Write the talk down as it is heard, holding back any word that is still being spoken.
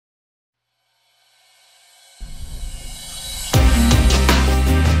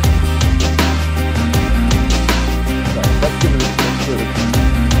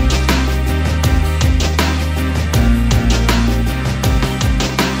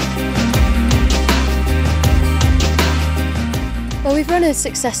Well, we've run a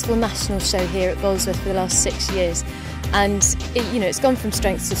successful national show here at Bolesworth for the last 6 years, and it's gone from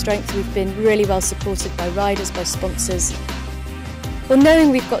strength to strength. We've been really well supported by riders, by sponsors. Well, knowing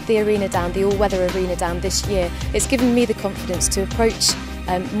we've got the arena down, the all-weather arena down this year, it's given me the confidence to approach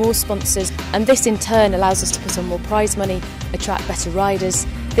more sponsors, and this in turn allows us to put on more prize money, attract better riders.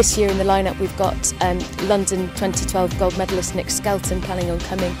 This year in the lineup we've got London 2012 gold medalist Nick Skelton planning on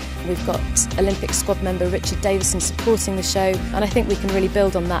coming. We've got Olympic squad member Richard Davison supporting the show, and I think we can really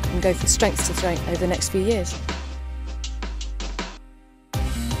build on that and go from strength to strength over the next few years.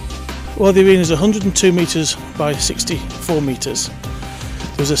 Well, the arena is 102 metres by 64 metres.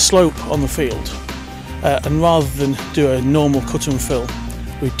 There's a slope on the field, and rather than do a normal cut and fill,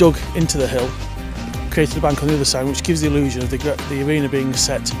 we dug into the hill, created a bank on the other side, which gives the illusion of the arena being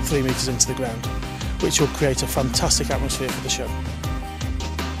set 3 metres into the ground, which will create a fantastic atmosphere for the show.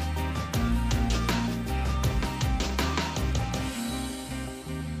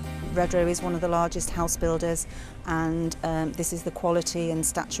 Redrow is one of the largest house builders, and this is the quality and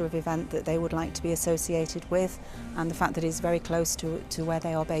stature of event that they would like to be associated with, and the fact that it's very close to where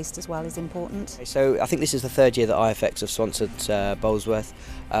they are based as well is important. So I think this is the third year that IFX have sponsored Bolesworth.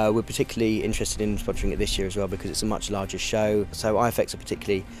 We're particularly interested in sponsoring it this year as well because it's a much larger show. So IFX are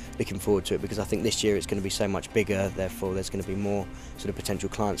particularly looking forward to it because I think this year it's going to be so much bigger, therefore there's going to be more sort of potential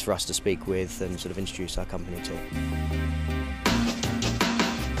clients for us to speak with and sort of introduce our company to.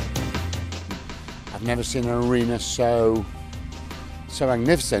 I've never seen an arena so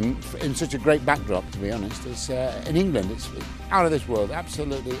magnificent in such a great backdrop, to be honest. It's in England, it's out of this world,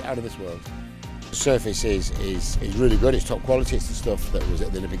 absolutely out of this world. The surface is really good, it's top quality, it's the stuff that was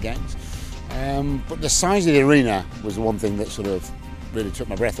at the Olympic Games. But the size of the arena was the one thing that sort of really took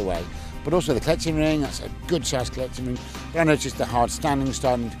my breath away. But also the collecting ring, that's a good sized collecting ring. But I noticed the hard standing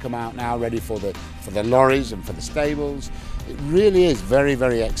starting to come out now, ready for the lorries and for the stables. It really is very,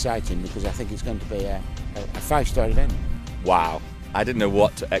 very exciting because I think it's going to be a 5-star event. Wow, I didn't know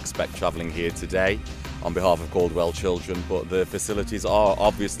what to expect travelling here today on behalf of Caldwell Children, but the facilities are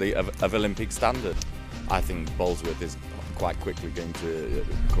obviously of Olympic standard. I think Bolesworth is quite quickly going to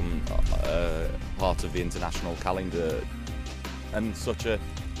become part of the international calendar, and such an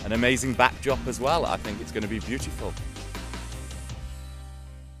amazing backdrop as well. I think it's going to be beautiful.